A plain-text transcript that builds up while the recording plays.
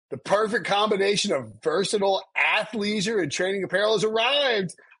The perfect combination of versatile athleisure and training apparel has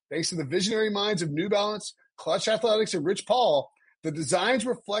arrived. Thanks to the visionary minds of New Balance, Clutch Athletics, and Rich Paul, the designs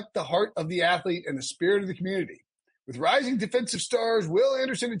reflect the heart of the athlete and the spirit of the community. With rising defensive stars Will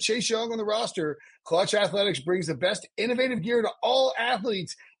Anderson and Chase Young on the roster, Clutch Athletics brings the best innovative gear to all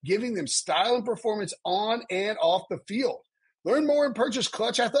athletes, giving them style and performance on and off the field. Learn more and purchase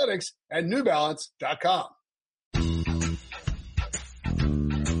Clutch Athletics at newbalance.com.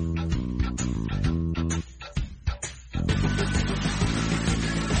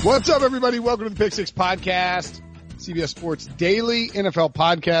 What's up, everybody? Welcome to the Pick Six Podcast, CBS Sports Daily NFL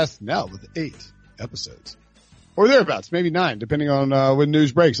Podcast, now with 8 episodes. Or thereabouts, maybe 9, depending on when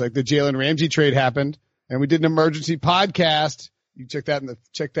news breaks. Like the Jalen Ramsey trade happened, and we did an emergency podcast. You check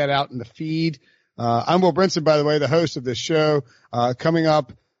that out in the feed. I'm Will Brinson, by the way, the host of this show. Coming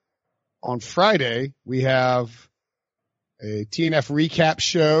up on Friday, we have a TNF recap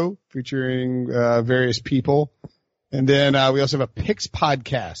show featuring various people. And then we also have a Picks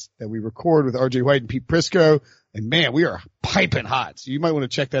podcast that we record with RJ White and Pete Prisco. And man, we are piping hot. So you might want to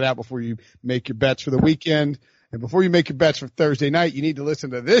check that out before you make your bets for the weekend. And before you make your bets for Thursday night, you need to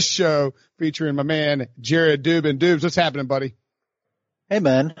listen to this show featuring my man, Jared Dubin. Dubs, what's happening, buddy? Hey,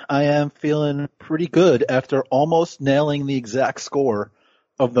 man. I am feeling pretty good after almost nailing the exact score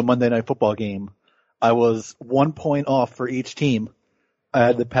of the Monday Night Football game. I was 1 point off for each team. I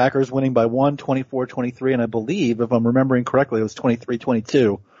had the Packers winning by 1, 24-23, and I believe, if I'm remembering correctly, it was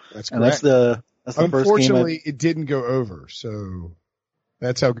 23-22. That's correct. And that's the first game. Unfortunately, it didn't go over, so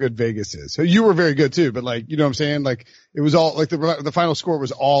that's how good Vegas is. So you were very good too, but like, you know what I'm saying? Like, it was all, like the final score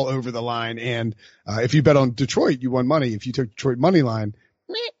was all over the line, and if you bet on Detroit, you won money. If you took Detroit money line.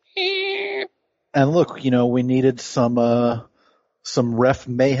 And look, you know, we needed some ref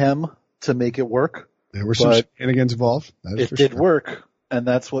mayhem to make it work. There were some shenanigans involved. It did work. And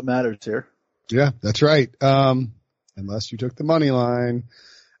that's what matters here. Yeah, that's right. Unless you took the money line.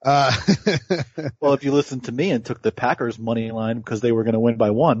 Well, if you listened to me and took the Packers money line because they were going to win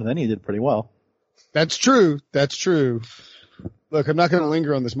by 1, then you did pretty well. That's true. That's true. Look, I'm not going to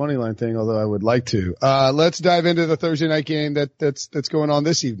linger on this money line thing, although I would like to. Let's dive into the Thursday night game that's going on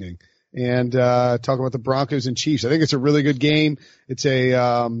this evening and talk about the Broncos and Chiefs. I think it's a really good game. It's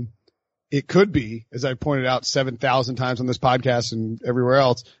it could be, as I pointed out 7,000 times on this podcast and everywhere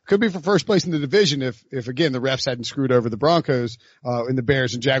else, could be for first place in the division if again, the refs hadn't screwed over the Broncos, in the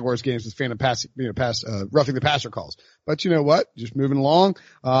Bears and Jaguars games with roughing the passer calls. But you know what? Just moving along.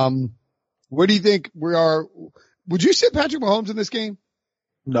 Where do you think we are? Would you sit Patrick Mahomes in this game?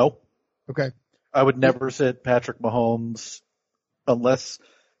 No. Okay. I would never sit Patrick Mahomes unless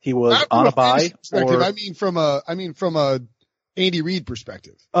he was on a bye. I mean from a Andy Reid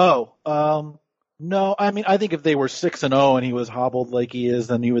perspective. No. I mean, I think if they were 6-0 and he was hobbled like he is,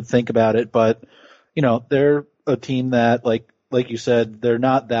 then you would think about it. But, you know, they're a team that, like you said, they're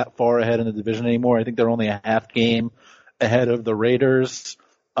not that far ahead in the division anymore. I think they're only a half game ahead of the Raiders.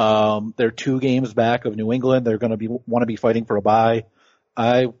 They're 2 games back of New England. They're going to want to be fighting for a bye.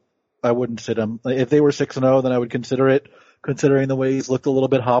 I wouldn't sit him. If they were 6-0, then I would consider it, considering the way he's looked a little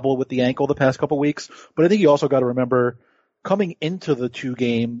bit hobbled with the ankle the past couple weeks. But I think you also got to remember, coming into the 2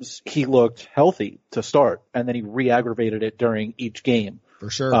 games, he looked healthy to start, and then he re-aggravated it during each game.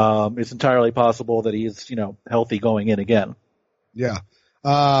 For sure. It's entirely possible that he's, healthy going in again. Yeah.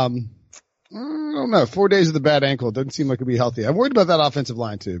 I don't know. 4 days of the bad ankle. It doesn't seem like it'd be healthy. I'm worried about that offensive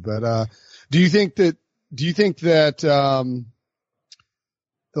line too, but, do you think that,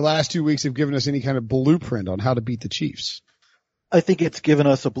 the last 2 weeks have given us any kind of blueprint on how to beat the Chiefs? I think it's given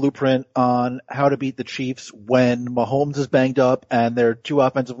us a blueprint on how to beat the Chiefs when Mahomes is banged up and their 2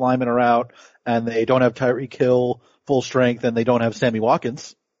 offensive linemen are out and they don't have Tyreek Hill full strength and they don't have Sammy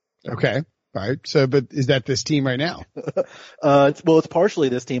Watkins. Okay. All right. So, but is that this team right now? It's partially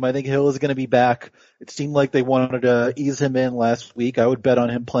this team. I think Hill is going to be back. It seemed like they wanted to ease him in last week. I would bet on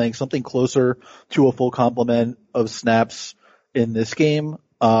him playing something closer to a full complement of snaps in this game.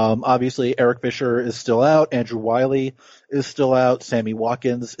 Obviously Eric Fisher is still out. Andrew Wiley is still out. Sammy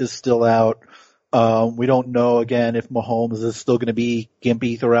Watkins is still out. We don't know again if Mahomes is still going to be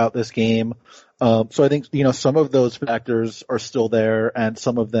gimpy throughout this game. So I think, some of those factors are still there and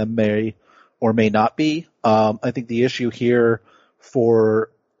some of them may or may not be. I think the issue here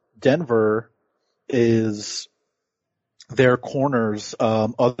for Denver is their corners,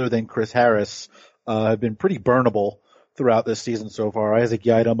 other than Chris Harris, have been pretty burnable throughout this season so far. Isaac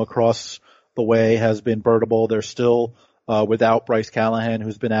Yiadom across the way has been burnable. They're still without Bryce Callahan,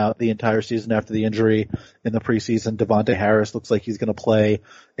 who's been out the entire season after the injury in the preseason. Devontae Harris looks like he's going to play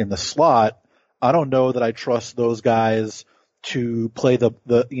in the slot. I don't know that I trust those guys to play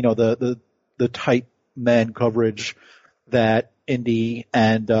the tight man coverage that Indy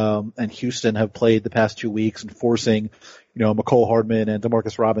and Houston have played the past 2 weeks, and forcing, McCole Hardman and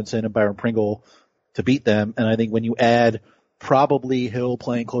Demarcus Robinson and Byron Pringle to beat them. And I think when you add probably Hill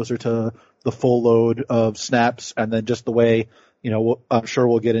playing closer to the full load of snaps, and then just the way, I'm sure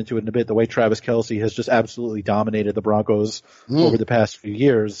we'll get into it in a bit, the way Travis Kelce has just absolutely dominated the Broncos over the past few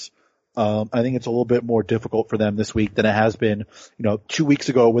years, I think it's a little bit more difficult for them this week than it has been, 2 weeks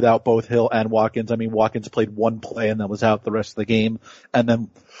ago without both Hill and Watkins. I mean, Watkins played one play and then was out the rest of the game. And then,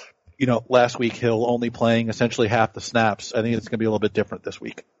 last week Hill only playing essentially half the snaps. I think it's going to be a little bit different this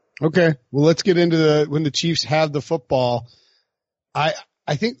week. Okay. Well, let's get into when the Chiefs have the football. I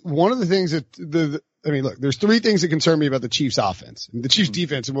think one of the things that look, there's three things that concern me about the Chiefs offense. The Chiefs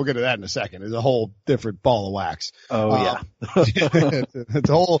defense, and we'll get to that in a second, is a whole different ball of wax. Oh, yeah. It's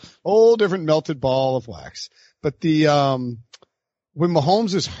a whole different melted ball of wax. But when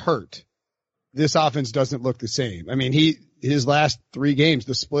Mahomes is hurt, this offense doesn't look the same. I mean, his last 3 games,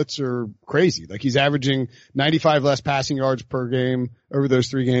 the splits are crazy. Like, he's averaging 95 less passing yards per game over those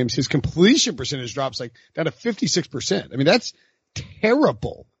 3 games. His completion percentage drops down to 56%. I mean, that's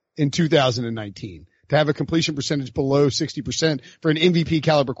terrible in 2019 to have a completion percentage below 60% for an MVP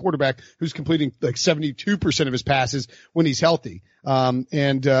caliber quarterback who's completing 72% of his passes when he's healthy.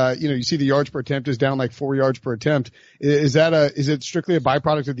 You see the yards per attempt is down 4 yards per attempt. Is it strictly a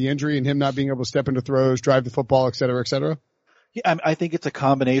byproduct of the injury and him not being able to step into throws, drive the football, et cetera, et cetera? Yeah, I think it's a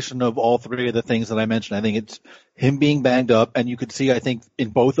combination of all 3 of the things that I mentioned. I think it's him being banged up, and you could see, I think, in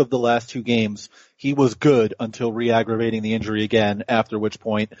both of the last 2 games, he was good until re-aggravating the injury again, after which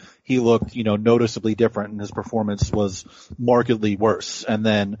point he looked, noticeably different, and his performance was markedly worse. And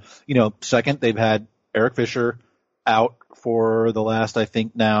then, second, they've had Eric Fisher out for the last, I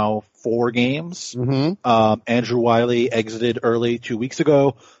think now 4 games. Mm-hmm. Andrew Wiley exited early 2 weeks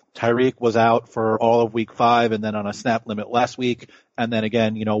ago. Tyreek was out for all of week 5 and then on a snap limit last week. And then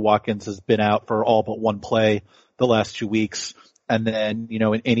again, Watkins has been out for all but 1 play the last 2 weeks. And then,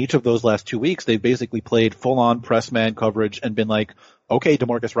 in each of those last 2 weeks, they've basically played full on press man coverage and been like, okay,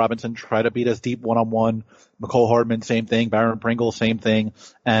 Demarcus Robinson, try to beat us deep 1-on-1. McCole Hardman, same thing. Byron Pringle, same thing.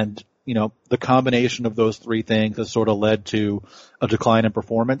 And, the combination of those 3 things has sort of led to a decline in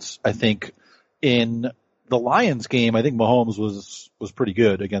performance. I think in the Lions game, I think Mahomes was pretty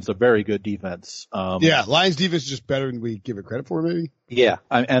good against a very good defense. Lions defense is just better than we give it credit for, maybe. Yeah.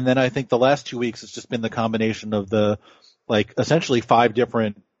 And then I think the last 2 weeks, it's just been the combination of the, essentially 5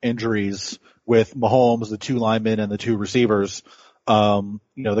 different injuries with Mahomes, the 2 linemen and the 2 receivers.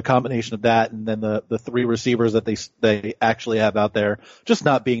 The combination of that, and then the 3 receivers that they actually have out there just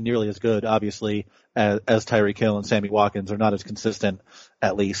not being nearly as good, obviously, as Tyreek Hill and Sammy Watkins, are not as consistent,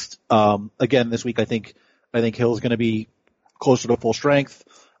 at least. Again, this week, I think Hill's going to be closer to full strength.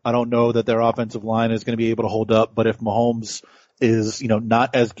 I don't know that their offensive line is going to be able to hold up, but if Mahomes is,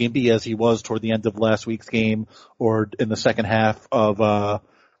 not as gimpy as he was toward the end of last week's game or in the second half of,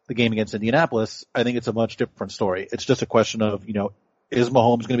 the game against Indianapolis, I think it's a much different story. It's just a question of, is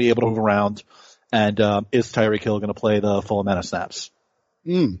Mahomes going to be able to move around, and, is Tyreek Hill going to play the full amount of snaps?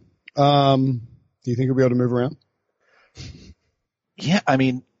 Do you think he'll be able to move around? Yeah, I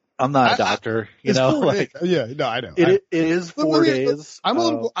mean, I'm not a doctor, I know. It is 4 days. I'm a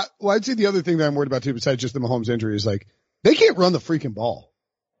little, I'd say the other thing that I'm worried about too, besides just the Mahomes injury, is they can't run the freaking ball.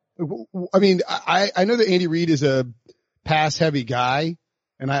 I mean, I know that Andy Reid is a pass heavy guy,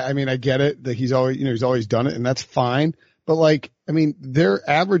 and I get it that he's always done it, and that's fine. But they're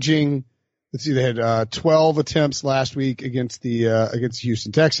averaging, let's see, they had 12 attempts last week against the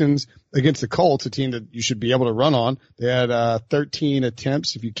Houston Texans. Against the Colts, a team that you should be able to run on, they had 13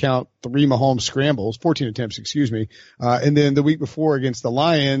 attempts if you count 3 Mahomes scrambles, 14 attempts, excuse me. And then the week before against the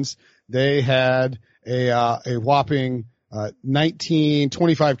Lions, they had a whopping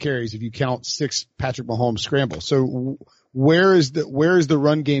 25 carries if you count 6 Patrick Mahomes scrambles. So where is the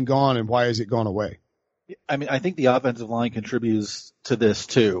run game gone, and why has it gone away? I mean, I think the offensive line contributes to this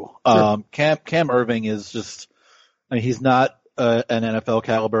too. Sure. Cam Irving is just, he's not an NFL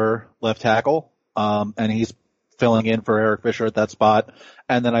caliber left tackle, and he's filling in for Eric Fisher at that spot.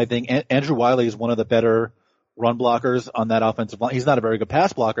 And then I think Andrew Wiley is one of the better run blockers on that offensive line. He's not a very good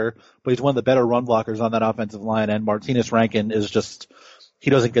pass blocker, but he's one of the better run blockers on that offensive line. And Martinez Rankin is just, he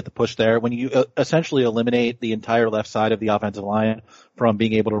doesn't get the push there. When you essentially eliminate the entire left side of the offensive line from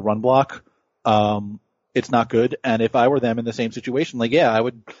being able to run block, it's not good. And if I were them in the same situation, I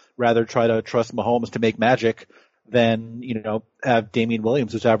would rather try to trust Mahomes to make magic than, have Damian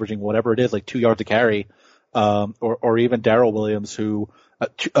Williams, who's averaging whatever it is, 2 yards a carry, or even Darrell Williams, who,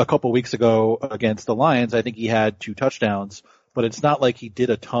 a couple weeks ago against the Lions, I think he had 2 touchdowns, but it's not like he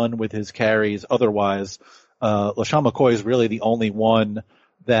did a ton with his carries otherwise. LaShawn McCoy is really the only one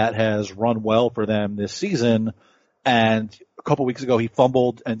that has run well for them this season. And a couple weeks ago, he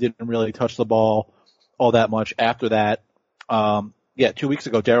fumbled and didn't really touch the ball all that much after that. 2 weeks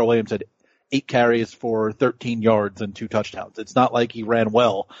ago, Darrell Williams had 8 carries for 13 yards and 2 touchdowns. It's not like he ran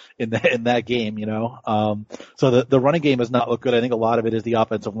well in that game, you know. So the running game has not looked good. I think a lot of it is the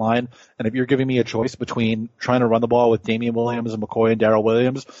offensive line. And if you're giving me a choice between trying to run the ball with Damian Williams and McCoy and Darrell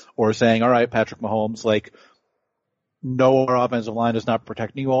Williams, or saying, all right, Patrick Mahomes, like, no, our offensive line is not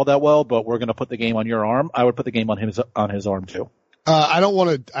protecting you all that well, but we're going to put the game on your arm, I would put the game on his arm too. I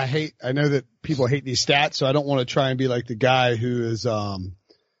know that people hate these stats, so I don't want to try and be like the guy who is,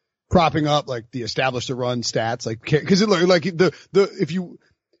 propping up like the establish the run stats, like, cause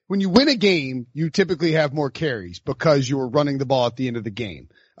when you win a game, you typically have more carries because you're running the ball at the end of the game.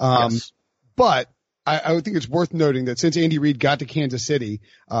 Yes. But I would think it's worth noting that since Andy Reid got to Kansas City,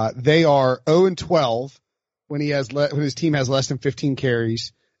 they are 0-12 when his team has less than 15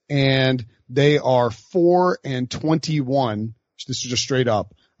 carries, and they are 4-21. This is just straight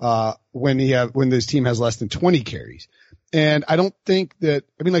up, when this team has less than 20 carries. And I don't think that,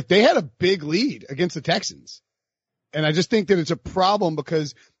 they had a big lead against the Texans. And I just think that it's a problem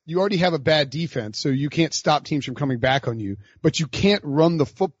because you already have a bad defense, so you can't stop teams from coming back on you, but you can't run the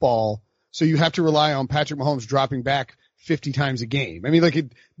football. So you have to rely on Patrick Mahomes dropping back 50 times a game. You know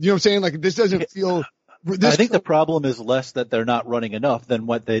what I'm saying? Like, this doesn't feel, I think the problem is less that they're not running enough than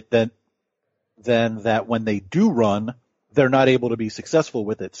that when they do run, they're not able to be successful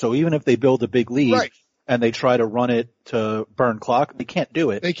with it. So even if they build a big lead, right, and they try to run it to burn clock, they can't do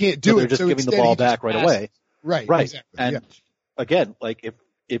it. They can't do it. They're just giving the ball back right away. Right. Exactly. And again, like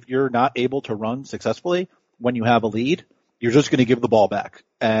if you're not able to run successfully when you have a lead, you're just going to give the ball back.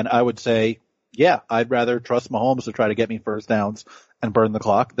 And I would say, yeah, I'd rather trust Mahomes to try to get me first downs and burn the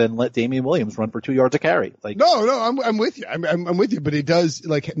clock than let Damian Williams run for 2 yards a carry. Like, no, I'm with you. I'm with you, but it does,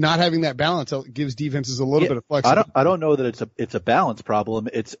 like, not having that balance gives defenses a little bit of flexibility. I don't know that it's a balance problem.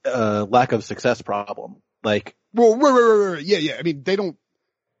 It's a lack of success problem. Like, well, right. Yeah. They don't,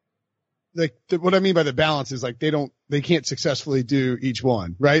 like, what I mean by the balance is, like, they can't successfully do each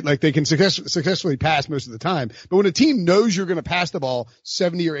one, right? Like, they can successfully pass most of the time. But when a team knows you're going to pass the ball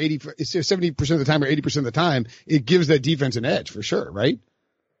 70% of the time or 80% of the time, it gives that defense an edge for sure, right?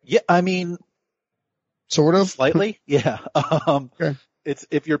 Yeah, sort of. Slightly, yeah. Okay. It's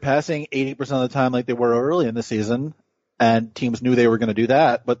if you're passing 80% of the time like they were early in the season, and teams knew they were going to do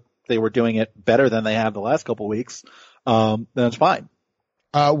that, but they were doing it better than they have the last couple of weeks, then it's fine.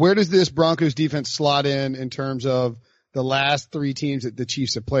 Where does this Broncos defense slot in terms of the last 3 teams that the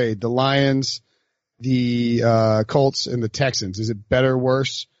Chiefs have played? The Lions, the Colts, and the Texans. Is it better or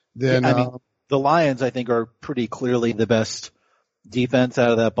worse than the Lions, I think, are pretty clearly the best defense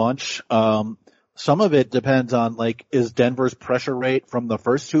out of that bunch. Some of it depends on, like, is Denver's pressure rate from the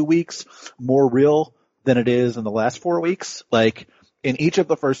first 2 weeks more real than it is in the last 4 weeks? Like, in each of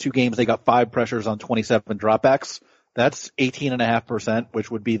the first 2 games, they got 5 pressures on 27 dropbacks. That's 18.5%, which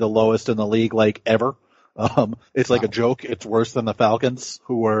would be the lowest in the league, like, ever. It's like a joke. It's worse than the Falcons,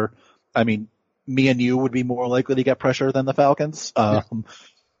 who were, me and you would be more likely to get pressure than the Falcons.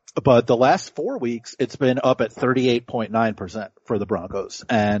 But the last 4 weeks, it's been up at 38.9% for the Broncos.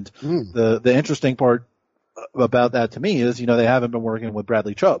 And the interesting part about that to me is, they haven't been working with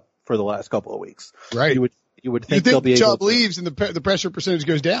Bradley Chubb for the last couple of weeks. Right. You would think they'll be able Chubb leaves and the pressure percentage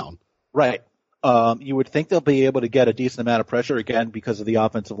goes down. Right. You would think they'll be able to get a decent amount of pressure again because of the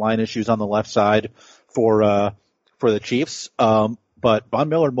offensive line issues on the left side for the Chiefs. But Von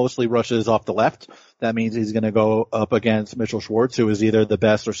Miller mostly rushes off the left. That means he's going to go up against Mitchell Schwartz, who is either the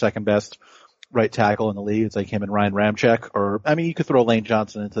best or second best right tackle in the league. It's like him and Ryan Ramczyk, or, you could throw Lane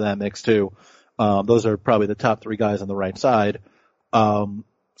Johnson into that mix too. Those are probably the top 3 guys on the right side.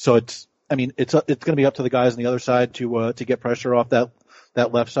 So it's going to be up to the guys on the other side to get pressure off that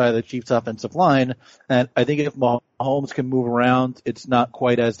left side of the Chiefs offensive line. And I think if Mahomes can move around, it's not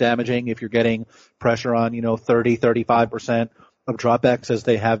quite as damaging if you're getting pressure on, 30-35% of dropbacks as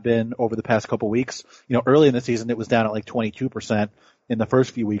they have been over the past couple weeks. Early in the season, it was down at like 22% in the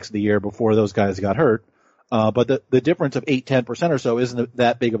first few weeks of the year before those guys got hurt. But the difference of 8-10% or so isn't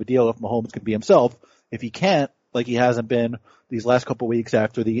that big of a deal if Mahomes can be himself. If he can't, like he hasn't been these last couple weeks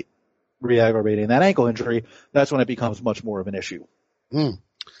after the re-aggravating that ankle injury, that's when it becomes much more of an issue.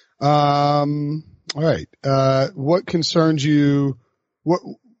 All right. What concerns you?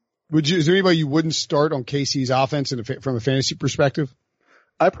 Is there anybody you wouldn't start on KC's offense from a fantasy perspective?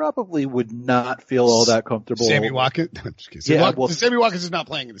 I probably would not feel all that comfortable. Sammy Watkins? I'm just kidding. Sammy Watkins is not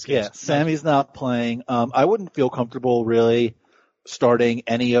playing in this game. Yeah, Sammy's not playing. I wouldn't feel comfortable really starting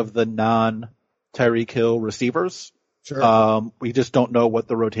any of the non-Tyreek Hill receivers. Sure. We just don't know what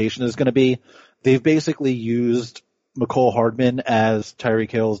the rotation is going to be. They've basically used McCole Hardman as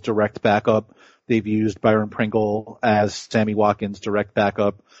Tyreek Hill's direct backup. They've used Byron Pringle as Sammy Watkins' direct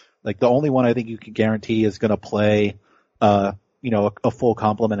backup. Like, the only one I think you can guarantee is going to play, a full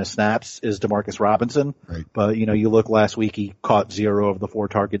complement of snaps is DeMarcus Robinson. Right. But, you look last week, he caught 0 of the 4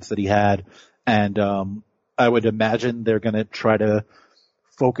 targets that he had. And, I would imagine they're going to try to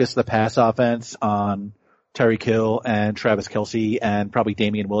focus the pass offense on Tyreek Hill and Travis Kelce and probably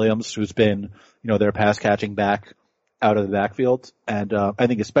Damian Williams, who's been, their pass catching back out of the backfield. And, I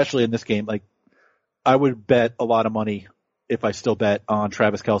think especially in this game, like, I would bet a lot of money if I still bet on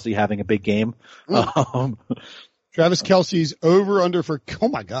Travis Kelce having a big game. Travis Kelce's over-under for, oh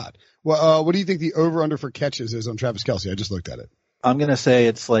my God. Well, what do you think the over-under for catches is on Travis Kelce? I just looked at it. I'm going to say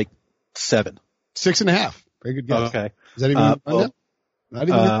it's like 7. 6.5. Very good guess. Okay. Is that even a rundown? Not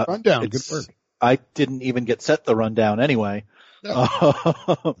even a rundown. Good work. I didn't even get set the rundown anyway. No.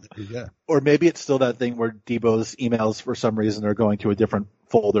 Yeah. Or maybe it's still that thing where Debo's emails for some reason are going to a different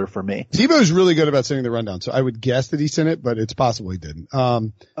folder for me. Debo's really good about sending the rundown, so I would guess that he sent it, but it's possible he didn't.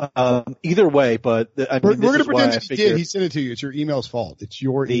 Either way, but we're going to pretend that he did. He sent it to you. It's your email's fault. It's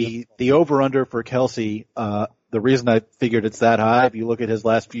your email. The over-under for Kelce, the reason I figured it's that high, if you look at his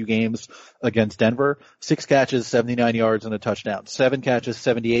last few games against Denver, 6 catches, 79 yards and a touchdown. 7 catches,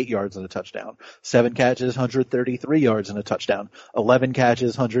 78 yards and a touchdown. 7 catches, 133 yards and a touchdown. 11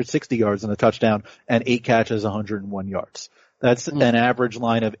 catches, 160 yards and a touchdown. And 8 catches, 101 yards. That's an average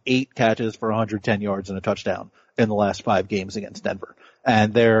line of 8 catches for 110 yards and a touchdown in the last 5 games against Denver.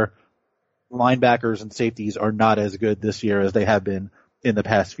 And their linebackers and safeties are not as good this year as they have been in the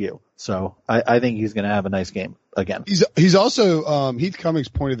past few. So I think he's going to have a nice game again. He's also, Heath Cummings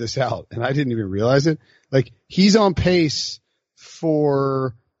pointed this out and I didn't even realize it. Like, he's on pace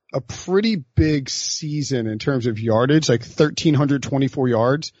for a pretty big season in terms of yardage, like 1,324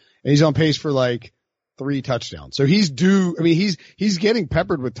 yards. And he's on pace for like 3 touchdowns. So he's due. I mean, he's getting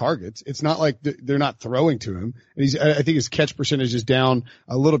peppered with targets. It's not like they're not throwing to him. And I think his catch percentage is down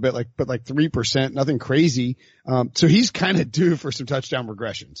a little bit, but 3%, nothing crazy. So he's kind of due for some touchdown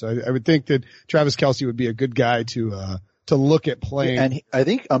regression. So I would think that Travis Kelce would be a good guy to look at playing.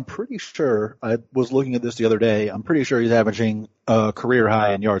 And I'm pretty sure, I was looking at this the other day, I'm pretty sure he's averaging a career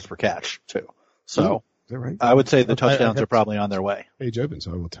high in yards per catch too. So. Is that right? I would say the touchdowns are probably on their way. Page open,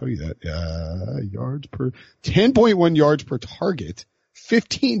 so I will tell you that. 10.1 yards per target,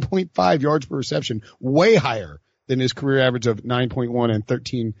 15.5 yards per reception, way higher than his career average of 9.1 and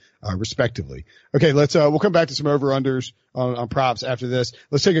 13, respectively. Okay, we'll come back to some over-unders on props after this.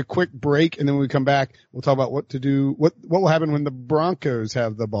 Let's take a quick break, and then when we come back, we'll talk about what to do, what will happen when the Broncos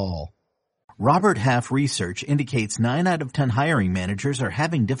have the ball. Robert Half research indicates 9 out of 10 hiring managers are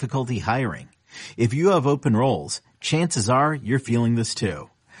having difficulty hiring. If you have open roles, chances are you're feeling this too.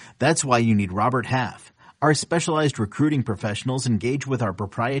 That's why you need Robert Half. Our specialized recruiting professionals engage with our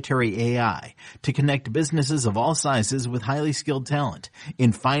proprietary AI to connect businesses of all sizes with highly skilled talent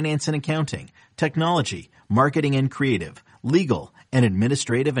in finance and accounting, technology, marketing and creative, legal, and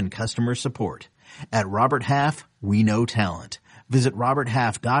administrative and customer support. At Robert Half, we know talent. Visit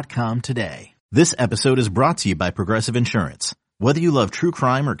roberthalf.com today. This episode is brought to you by Progressive Insurance. Whether you love true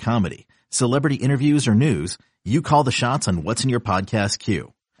crime or comedy, celebrity interviews or news, you call the shots on what's in your podcast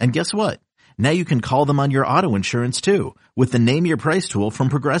queue. And guess what? Now you can call them on your auto insurance too with the Name Your Price tool from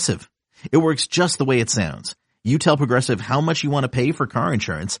Progressive. It works just the way it sounds. You tell Progressive how much you want to pay for car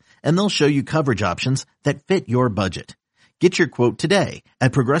insurance, and they'll show you coverage options that fit your budget. Get your quote today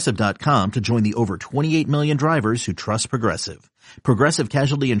at Progressive.com to join the over 28 million drivers who trust Progressive. Progressive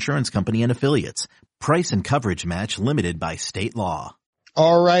Casualty Insurance Company and Affiliates. Price and coverage match limited by state law.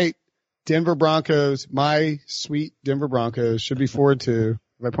 All right. Denver Broncos, my sweet Denver Broncos, should be 4-2. Have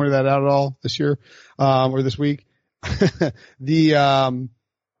I pointed that out at all this year, or this week? Dubin,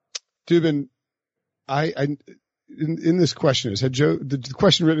 in this question is, the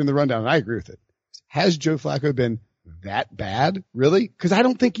question written in the rundown, and I agree with it. Has Joe Flacco been that bad? Really? Cause I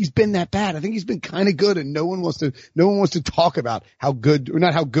don't think he's been that bad. I think he's been kind of good, and no one wants to talk about how good, or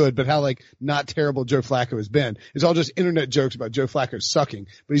not how good, but how not terrible Joe Flacco has been. It's all just internet jokes about Joe Flacco sucking,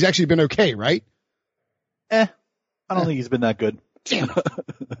 but he's actually been okay, right? I don't think he's been that good. Damn.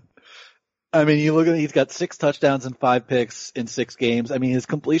 I mean, you look at it, he's got 6 touchdowns and 5 picks in 6 games. I mean, his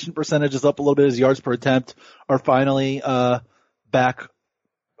completion percentage is up a little bit. His yards per attempt are finally, back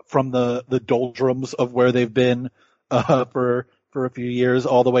from the doldrums of where they've been, for for a few years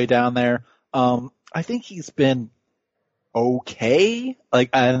all the way down there. I think he's been okay.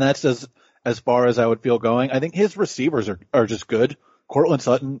 And that's as far as I would feel going. I think his receivers are just good. Cortland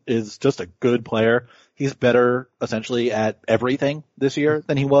Sutton is just a good player. He's better essentially at everything this year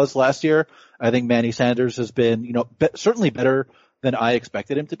than he was last year. I think Manny Sanders has been, certainly better than I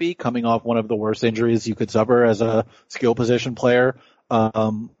expected him to be, coming off one of the worst injuries you could suffer as a skill position player.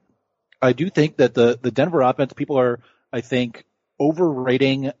 I do think that the Denver offense, people are, I think,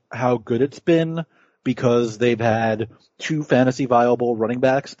 overrating how good it's been because they've had 2 fantasy viable running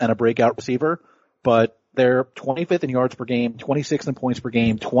backs and a breakout receiver, but they're 25th in yards per game, 26th in points per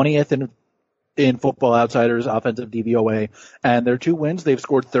game, 20th in Football Outsiders offensive DVOA, and their 2 wins, they've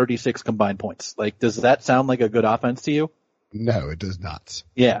scored 36 combined points. Does that sound like a good offense to you? No, it does not.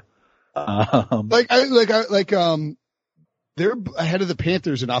 Yeah. They're ahead of the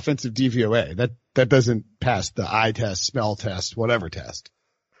Panthers in offensive DVOA. That doesn't pass the eye test, smell test, whatever test.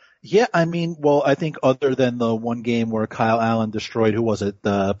 Yeah, I think other than the one game where Kyle Allen destroyed, who was it,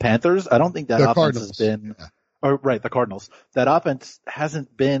 the Panthers? I don't think that offense Cardinals. has been, the Cardinals. That offense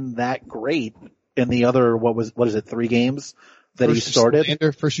hasn't been that great in the other, 3 games that he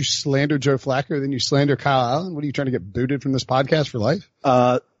started? First you slander Joe Flacco, then you slander Kyle Allen. What are you trying to get booted from this podcast for life?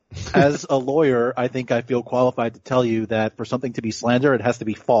 As a lawyer, I think I feel qualified to tell you that for something to be slander, it has to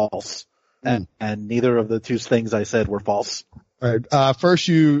be false. And neither of the 2 things I said were false. All right. First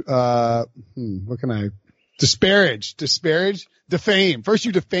you, what can I disparage, defame. First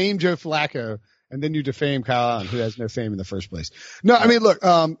you defame Joe Flacco and then you defame Kyle Allen, who has no fame in the first place. No, I mean, look,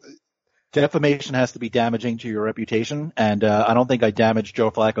 defamation has to be damaging to your reputation, and I don't think I damaged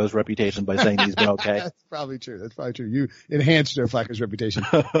Joe Flacco's reputation by saying he's been okay. That's probably true. You enhanced Joe Flacco's reputation.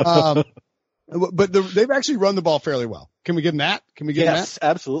 But they've actually run the ball fairly well. Can we give them that? Yes,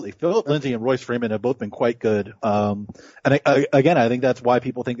 absolutely. Philip Lindsay and Royce Freeman have both been quite good. And again, I think that's why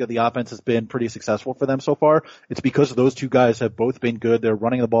people think that the offense has been pretty successful for them so far. It's because those 2 guys have both been good. They're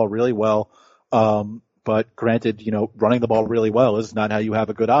running the ball really well. But granted, running the ball really well is not how you have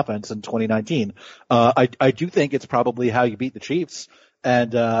a good offense in 2019. I do think it's probably how you beat the Chiefs.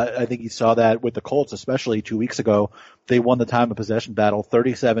 And I think you saw that with the Colts, especially 2 weeks ago. They won the time of possession battle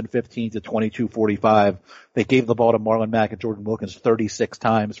 37-15 to 22-45. They gave the ball to Marlon Mack and Jordan Wilkins 36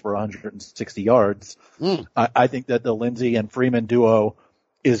 times for 160 yards. I think that the Lindsey and Freeman duo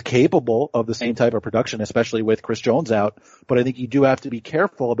is capable of the same type of production, especially with Chris Jones out. But I think you do have to be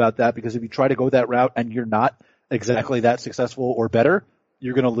careful about that because if you try to go that route and you're not exactly that successful or better,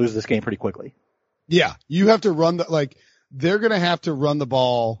 you're going to lose this game pretty quickly. Yeah, you have to run they're going to have to run the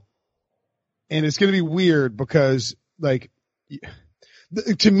ball, and it's going to be weird because,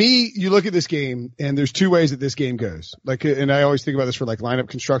 to me, you look at this game, and there's 2 ways that this game goes. And I always think about this for lineup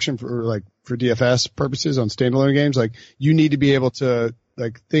construction for DFS purposes on standalone games. You need to be able to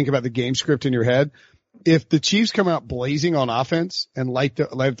think about the game script in your head. If the Chiefs come out blazing on offense and light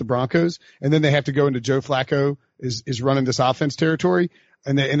up the Broncos, and then they have to go into Joe Flacco is running this offense territory,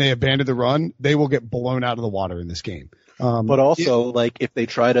 and they abandon the run, they will get blown out of the water in this game. But also, if they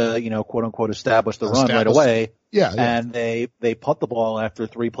try to, quote unquote, establish the run right away, and they punt the ball after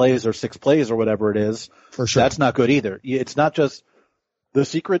 3 plays or 6 plays or whatever it is, for sure, that's not good either. It's not just the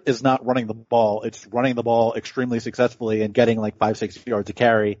secret is not running the ball; it's running the ball extremely successfully and getting 5-6 yards a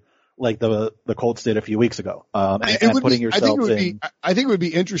carry, like the Colts did a few weeks ago. Putting yourself in. I think it would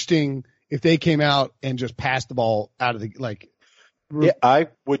be interesting if they came out and just passed the ball out of the Yeah, I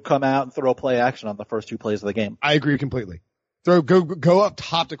would come out and throw play action on the first 2 plays of the game. I agree completely. Go up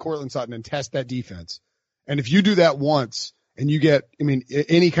top to Cortland Sutton and test that defense. And if you do that once and you get,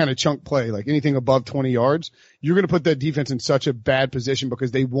 any kind of chunk play, anything above 20 yards, you're going to put that defense in such a bad position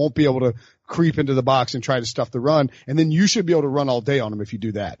because they won't be able to creep into the box and try to stuff the run. And then you should be able to run all day on them if you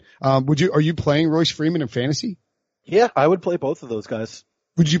do that. Are you playing Royce Freeman in fantasy? Yeah, I would play both of those guys.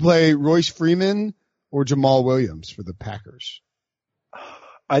 Would you play Royce Freeman or Jamal Williams for the Packers?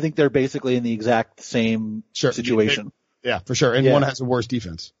 I think they're basically in the exact same situation. Yeah, for sure. And one has a worse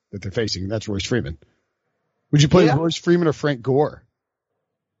defense that they're facing, and that's Royce Freeman. Would you play Royce Freeman or Frank Gore?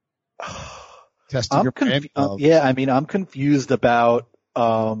 Testing your brand. I'm confused about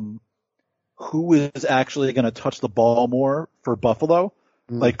who is actually going to touch the ball more for Buffalo.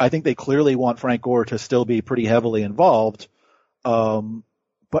 I think they clearly want Frank Gore to still be pretty heavily involved.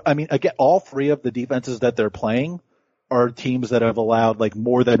 But again, all 3 of the defenses that they're playing are teams that have allowed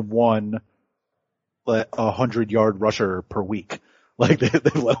more than one 100-yard rusher per week.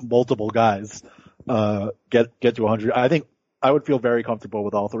 They've let multiple guys get to 100. I think I would feel very comfortable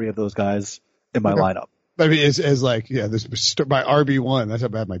with all 3 of those guys in my lineup. I mean, as like, yeah, this by RB1. That's how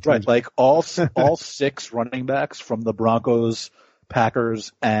bad my team. Right, like all 6 running backs from the Broncos,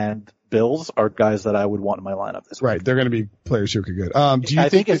 Packers, and Bills are guys that I would want in my lineup this week. Right, they're going to be players who are good. Do you I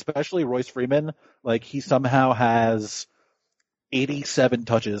think that, especially Royce Freeman, like he somehow has 87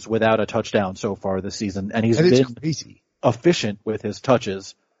 touches without a touchdown so far this season, and he's been crazy efficient with his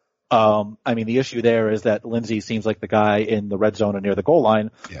touches. I mean, the issue there is that Lindsey seems like the guy in the red zone and near the goal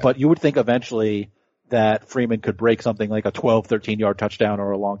line, but you would think eventually that Freeman could break something like a 12, 13-yard touchdown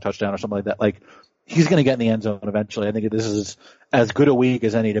or a long touchdown or something like that. Like, he's going to get in the end zone eventually. I think this is as good a week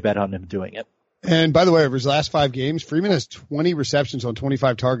as any to bet on him doing it. And by the way, over his last 5 games, Freeman has 20 receptions on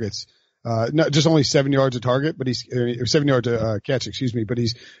 25 targets. Not just only 7 yards a target, but or 7 yards a catch, but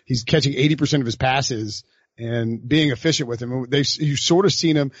he's catching 80% of his passes and being efficient with him. You've sort of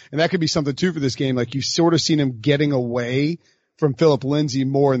seen him, and that could be something too for this game. Like, you've sort of seen him getting away from Phillip Lindsay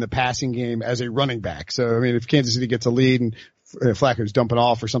more in the passing game as a running back. So, I mean, if Kansas City gets a lead and Flacco's dumping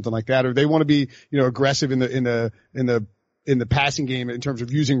off or something like that, or they want to be, aggressive in the passing game in terms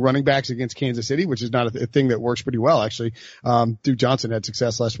of using running backs against Kansas City, which is not a thing that works pretty well, actually. Duke Johnson had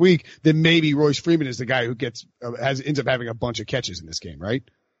success last week. Then maybe Royce Freeman is the guy who ends up having a bunch of catches in this game, right?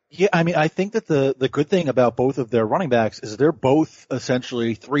 Yeah, I mean, I think that the good thing about both of their running backs is they're both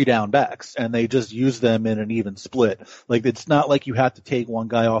essentially 3-down backs, and they just use them in an even split. Like, it's not like you have to take one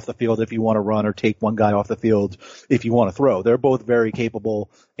guy off the field if you want to run or take one guy off the field if you want to throw. They're both very capable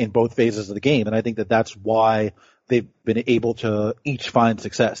in both phases of the game, and I think that that's why they've been able to each find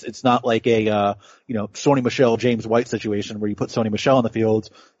success. It's not like a, Sony Michel, James White situation where you put Sony Michel on the field,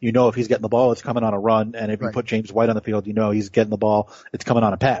 if he's getting the ball, it's coming on a run. And if you put James White on the field, he's getting the ball, it's coming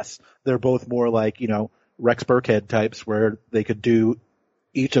on a pass. They're both more like, Rex Burkhead types where they could do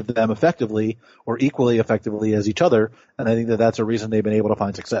each of them effectively or equally effectively as each other. And I think that that's a reason they've been able to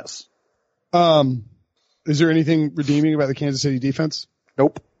find success. Is there anything redeeming about the Kansas City defense?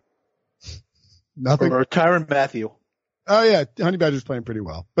 Nope. Nothing. Or Tyrann Mathieu. Oh yeah, Honey Badger's playing pretty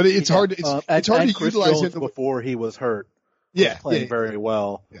well, but it's hard. It's hard to Chris utilize Jones him before he was hurt. Yeah, playing very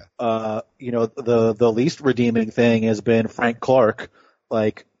well. Yeah. The least redeeming thing has been Frank Clark.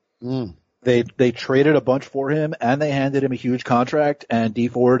 Like, they traded a bunch for him and they handed him a huge contract, and Dee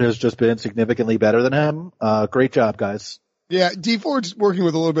Ford has just been significantly better than him. Great job, guys. Yeah, Dee Ford's working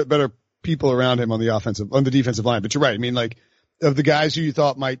with a little bit better people around him on the defensive line. But you're right. I mean, like, of the guys who you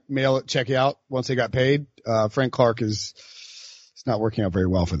thought might mail it, check out once they got paid, Frank Clark it's not working out very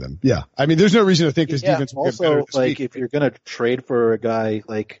well for them. Yeah. I mean, there's no reason to think this defense will get better. Also, like, if you're going to trade for a guy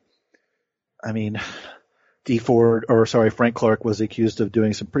like, Frank Clark was accused of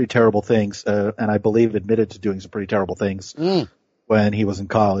doing some pretty terrible things, and I believe admitted to doing some pretty terrible things when he was in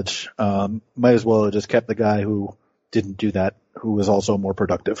college. Might as well have just kept the guy who didn't do that, who was also more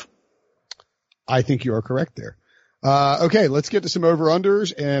productive. I think you are correct there. Okay, let's get to some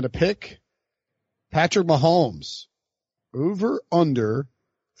over-unders and a pick. Patrick Mahomes, over-under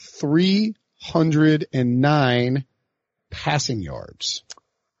 309 passing yards.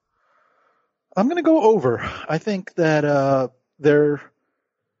 I'm going to go over. I think that their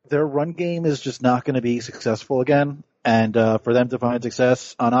run game is just not going to be successful again. And for them to find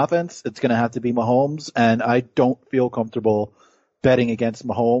success on offense, it's going to have to be Mahomes. And I don't feel comfortable betting against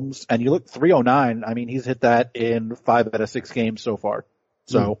Mahomes. And you look 309. I mean, he's hit that in 5 out of 6 games so far.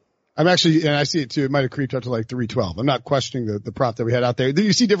 So I'm actually, and I see it too. It might have creeped up to like 312. I'm not questioning the prop that we had out there.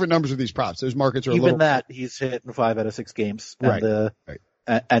 You see different numbers with these props. Those markets are even that he's hit in 5 out of 6 games. And, right.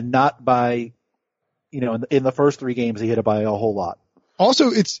 And not by, in the first 3 games, he hit it by a whole lot.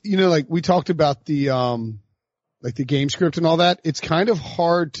 Also, it's, like we talked about the game script and all that. It's kind of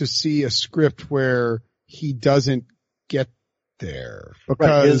hard to see a script where he doesn't get there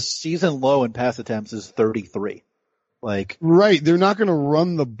because his season low in pass attempts is 33. Right. They're not going to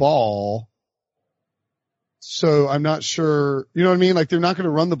run the ball. So I'm not sure, you know what I mean? Like, they're not going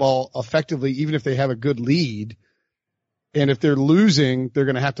to run the ball effectively, even if they have a good lead. And if they're losing, they're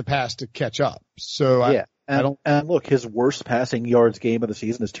going to have to pass to catch up. So yeah. And look, his worst passing yards game of the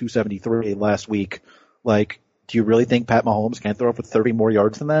season is 273 last week. Like, do you really think Pat Mahomes can't throw for 30 more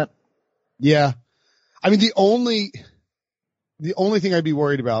yards than that? Yeah. I mean, the only thing I'd be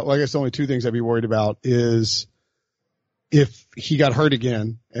worried about, well, I guess the only 2 things I'd be worried about is if he got hurt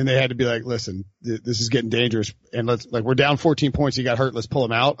again and they had to be like, listen, this is getting dangerous and we're down 14 points. He got hurt. Let's pull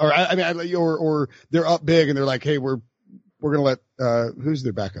him out. Or they're up big and they're like, hey, we're going to let, who's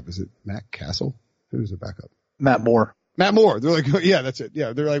their backup? Is it Matt Castle? Who's their backup? Matt Moore. They're like, yeah, that's it.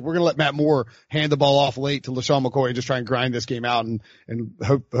 Yeah. They're like, we're going to let Matt Moore hand the ball off late to LaShawn McCoy and just try and grind this game out and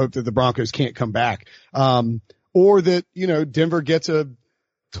hope that the Broncos can't come back. Or that, Denver gets a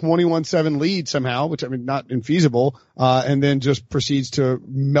 21-7 lead somehow, which I mean, not infeasible, and then just proceeds to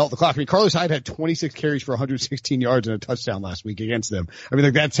melt the clock. I mean, Carlos Hyde had 26 carries for 116 yards and a touchdown last week against them. I mean,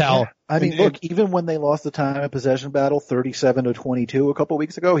 like that's how. Yeah. I mean, look, even when they lost the time of possession battle, 37-22 a couple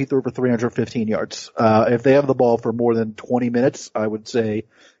weeks ago, he threw for 315 yards. If they have the ball for more than 20 minutes, I would say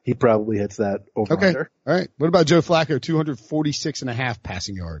he probably hits that over under. All right. What about Joe Flacco? 246.5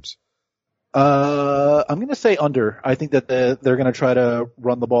 passing yards. I'm going to say under. I think that they're going to try to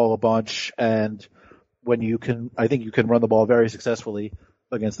run the ball a bunch, and I think you can run the ball very successfully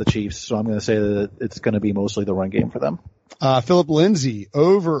against the Chiefs. So I'm going to say that it's going to be mostly the run game for them. Philip Lindsay,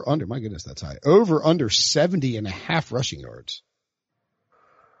 over under. My goodness, that's high. Over under 70.5 rushing yards.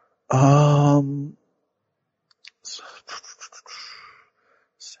 I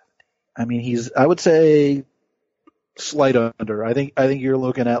mean, I would say slight under. I think you're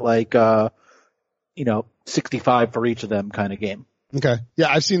looking at like, 65 for each of them kind of game. Okay. Yeah,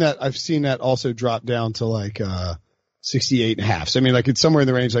 I've seen that also drop down to like 68.5. So I mean, like it's somewhere in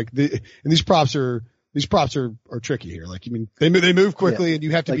the range. Like and these props are tricky here. Like, I mean, they move quickly, and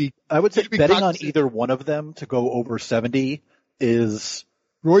you have to be. I would say betting on either one of them to go over 70 is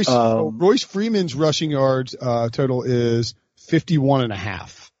Royce Freeman's rushing yards total is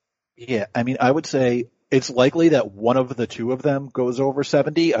 51.5. Yeah, I mean, I would say it's likely that one of the two of them goes over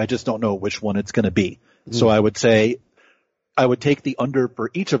 70. I just don't know which one it's going to be. So I would say I would take the under for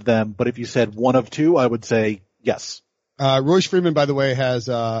each of them, but if you said one of two, I would say yes. Royce Freeman, by the way, has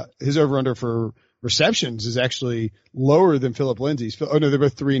his over-under for receptions is actually lower than Philip Lindsay's. Oh, no, they're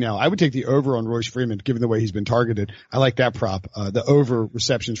both 3 now. I would take the over on Royce Freeman, given the way he's been targeted. I like that prop, the over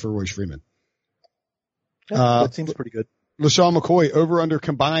receptions for Royce Freeman. Yeah, that seems pretty good. LaShawn McCoy, over-under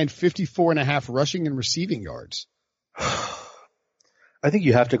combined 54.5 rushing and receiving yards. I think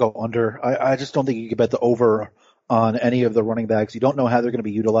you have to go under. I just don't think you can bet the over on any of the running backs. You don't know how they're going to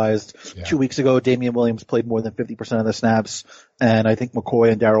be utilized. Yeah. 2 weeks ago, Damian Williams played more than 50% of the snaps, and I think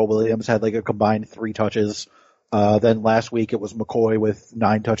McCoy and Darrell Williams had like a combined 3 touches. Then last week it was McCoy with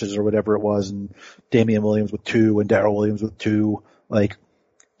 9 touches or whatever it was, and Damian Williams with 2 and Darrell Williams with 2. Like,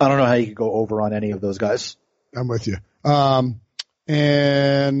 I don't know how you could go over on any of those guys. I'm with you. And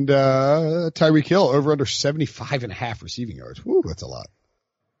Tyreek Hill, over under 75.5 receiving yards. Woo, that's a lot.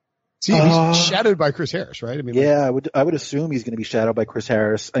 See, he's shadowed by Chris Harris, right? I mean, yeah, I would assume he's going to be shadowed by Chris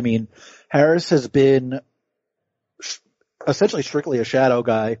Harris. I mean, Harris has been essentially strictly a shadow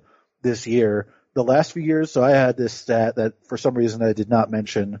guy this year. The last few years, so I had this stat that for some reason I did not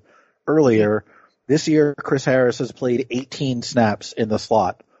mention earlier. This year, Chris Harris has played 18 snaps in the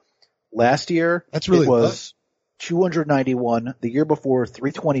slot. Last year, that's really it was 291, the year before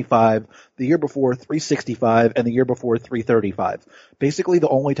 325, the year before 365, and the year before 335. Basically, the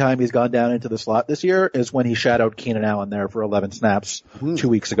only time he's gone down into the slot this year is when he shadowed Keenan Allen there for 11 snaps 2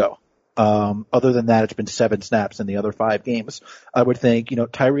 weeks ago. Other than that, it's been 7 snaps in the other 5 games. I would think,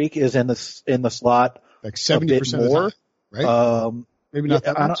 Tyreek is in the slot like 70% more, of the time, right? Maybe not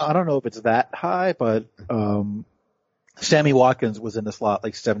that much. I don't know if it's that high, but Sammy Watkins was in the slot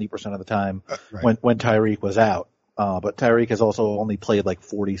like 70% of the time when Tyreek was out. But Tyreek has also only played like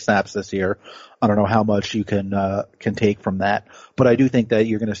 40 snaps this year. I don't know how much you can take from that, but I do think that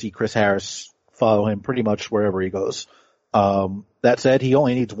you're going to see Chris Harris follow him pretty much wherever he goes. That said, he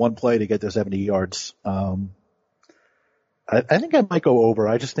only needs one play to get to 70 yards. I think I might go over.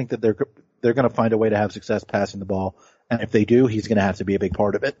 I just think that they're going to find a way to have success passing the ball. And if they do, he's going to have to be a big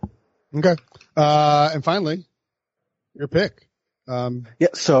part of it. Okay. And finally, your pick.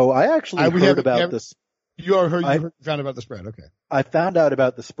 So I actually heard about this. You found about the spread. Okay. I found out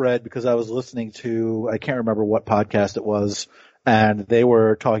about the spread because I was listening to, I can't remember what podcast it was, and they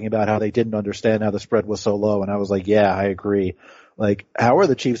were talking about how they didn't understand how the spread was so low. And I was like, yeah, I agree. Like, how are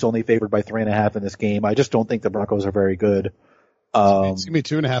the Chiefs only favored by 3.5 in this game? I just don't think the Broncos are very good. It's going to be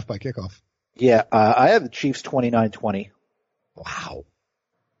 2.5 by kickoff. Yeah. I have the Chiefs 29-20. Wow.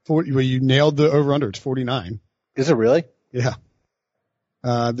 Well, you nailed the over-under. It's 49. Is it really? Yeah.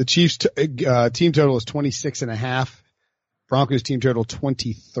 The Chiefs team total is 26.5. Broncos team total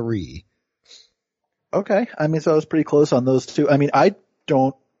 23. Okay. I mean, so I was pretty close on those two. I mean, I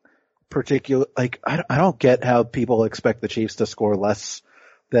don't I don't get how people expect the Chiefs to score less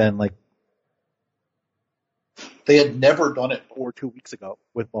than like they had never done it 2 weeks ago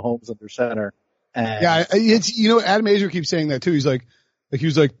with Mahomes under center. And yeah, it's Adam Azer keeps saying that too. He's like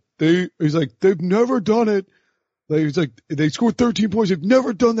they've never done it. Like, he's like, they scored 13 points. They've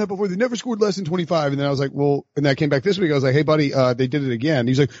never done that before. They never scored less than 25. And then I was like, well, and that came back this week. I was like, hey buddy, they did it again.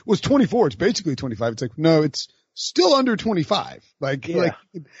 He's like, well, it's 24. It's basically 25. It's like, no, it's still under 25.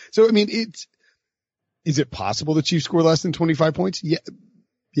 So I mean, is it possible the Chiefs score less than 25 points? Yeah.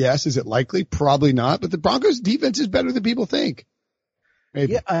 Yes. Is it likely? Probably not. But the Broncos defense is better than people think.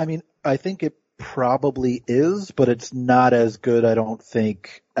 Maybe. Yeah, I mean, I think it probably is, but it's not as good, I don't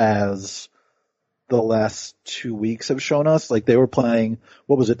think, as the last 2 weeks have shown us. Like, they were playing,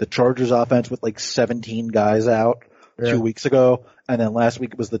 what was it, the Chargers offense with like 17 guys out 2 weeks ago, and then last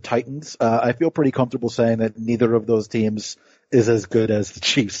week it was the Titans. I feel pretty comfortable saying that neither of those teams is as good as the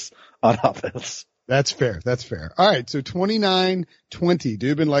Chiefs on offense. That's fair. That's fair. All right. So 29-20.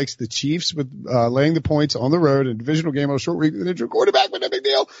 Dubin likes the Chiefs with, laying the points on the road in a divisional game on a short week with an injured quarterback, but no big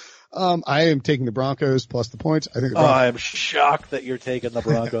deal. I am taking the Broncos plus the points. I think I'm shocked that you're taking the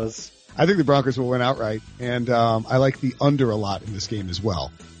Broncos. I think the Broncos will win outright. And, I like the under a lot in this game as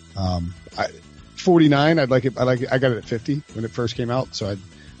well. 49, I got it at 50 when it first came out. So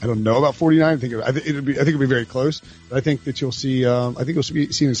I don't know about 49. I think it'll be very close. But I think that you'll see, you'll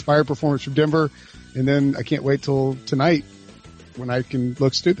see an inspired performance from Denver. And then I can't wait till tonight when I can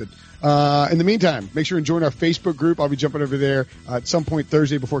look stupid. In the meantime, make sure and join our Facebook group. I'll be jumping over there at some point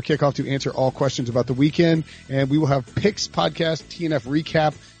Thursday before kickoff to answer all questions about the weekend. And we will have Picks Podcast TNF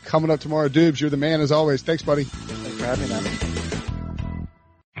recap coming up tomorrow. Dubes, you're the man as always. Thanks, buddy. Thanks for having me, man.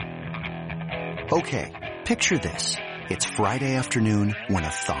 Okay, picture this. It's Friday afternoon when a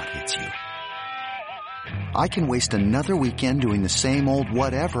thought hits you. I can waste another weekend doing the same old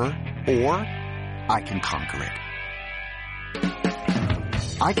whatever, or I can conquer it.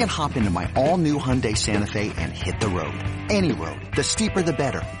 I can hop into my all-new Hyundai Santa Fe and hit the road. Any road. The steeper the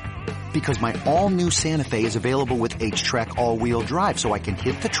better. Because my all-new Santa Fe is available with H-Track all-wheel drive, so I can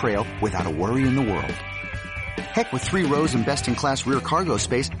hit the trail without a worry in the world. Heck, with 3 rows and best-in-class rear cargo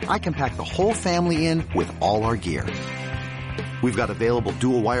space, I can pack the whole family in with all our gear. We've got available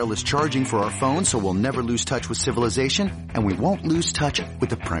dual wireless charging for our phones, so we'll never lose touch with civilization, and we won't lose touch with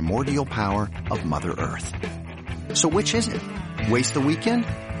the primordial power of Mother Earth. So which is it? Waste the weekend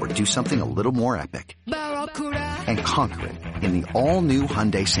or do something a little more epic? And conquer it in the all-new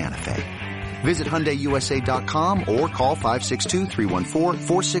Hyundai Santa Fe. Visit HyundaiUSA.com or call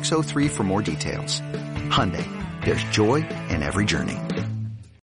 562-314-4603 for more details. Hyundai, there's joy in every journey.